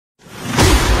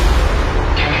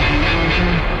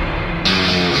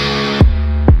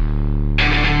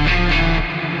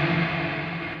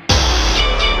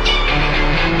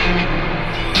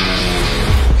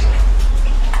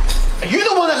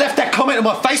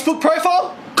Facebook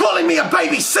profile? Calling me a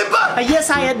baby Simba?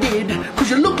 Yes, I did. Because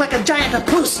you look like a giant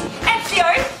pussy. Ezio,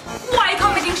 why are you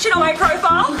commenting shit on my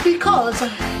profile? Because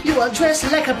you are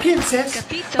dressed like a princess,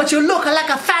 but you look like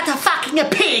a fat fucking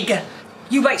pig.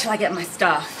 You wait till I get my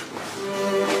stuff.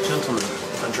 Gentlemen,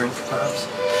 a drink perhaps?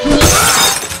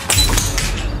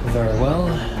 Very well.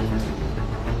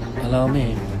 Allow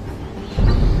me.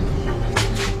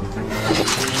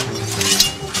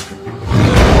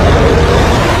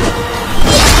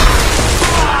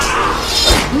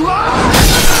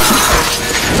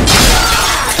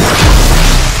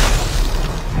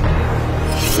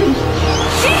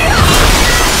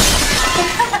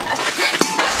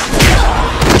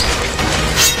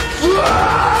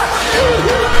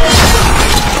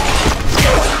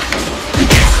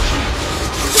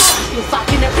 You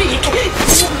fucking pig.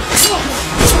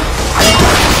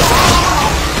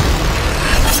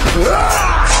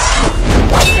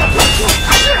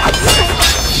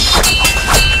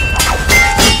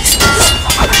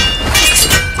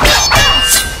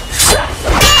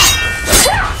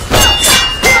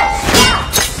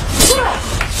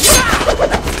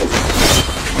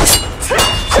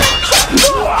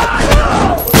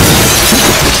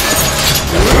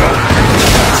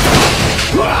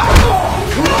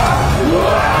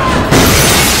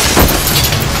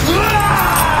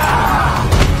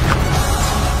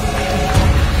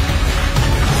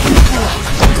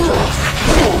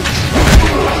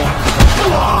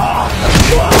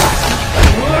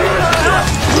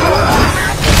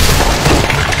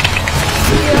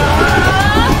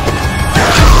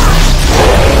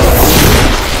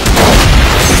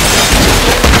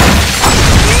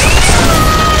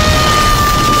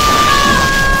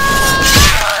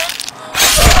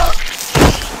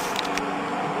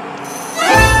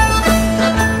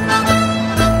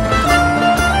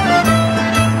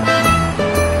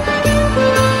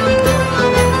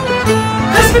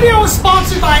 This video was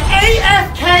sponsored by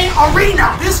AFK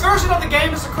Arena. This version of the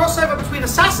game is a crossover between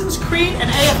Assassin's Creed and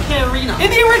AFK Arena.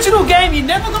 In the original game, you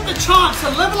never got the chance to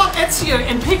level up Ezio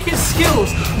and pick his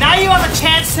skills. Now you have a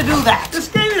chance to do that. This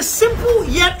game is simple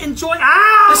yet enjoyable.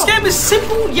 This game is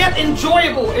simple yet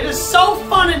enjoyable. It is so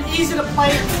fun and easy to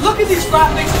play. Look at these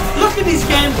graphics. Look at these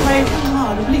gameplay.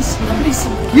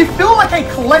 You feel like a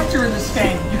collector in this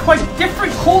game. You collect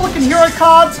different cool-looking hero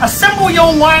cards, assemble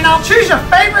your lineup, choose your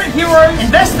favorite hero,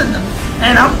 invest in them,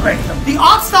 and upgrade them. The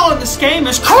art style of this game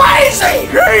is crazy!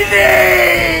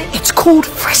 It's called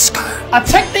fresco, a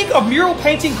technique of mural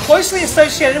painting closely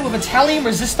associated with Italian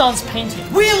Resistance painting.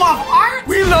 We love art,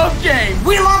 we love games,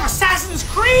 we love Assassin's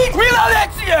Creed, we love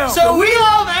Ezio, so we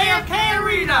love AFK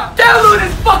Arena. Download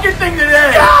this fucking thing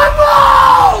today!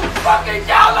 Download! Fucking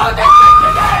download this thing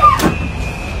today!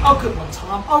 Oh, good one,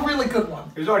 Tom. A really good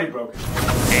one. It's already broken.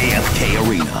 AFK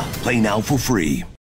Arena. Play now for free.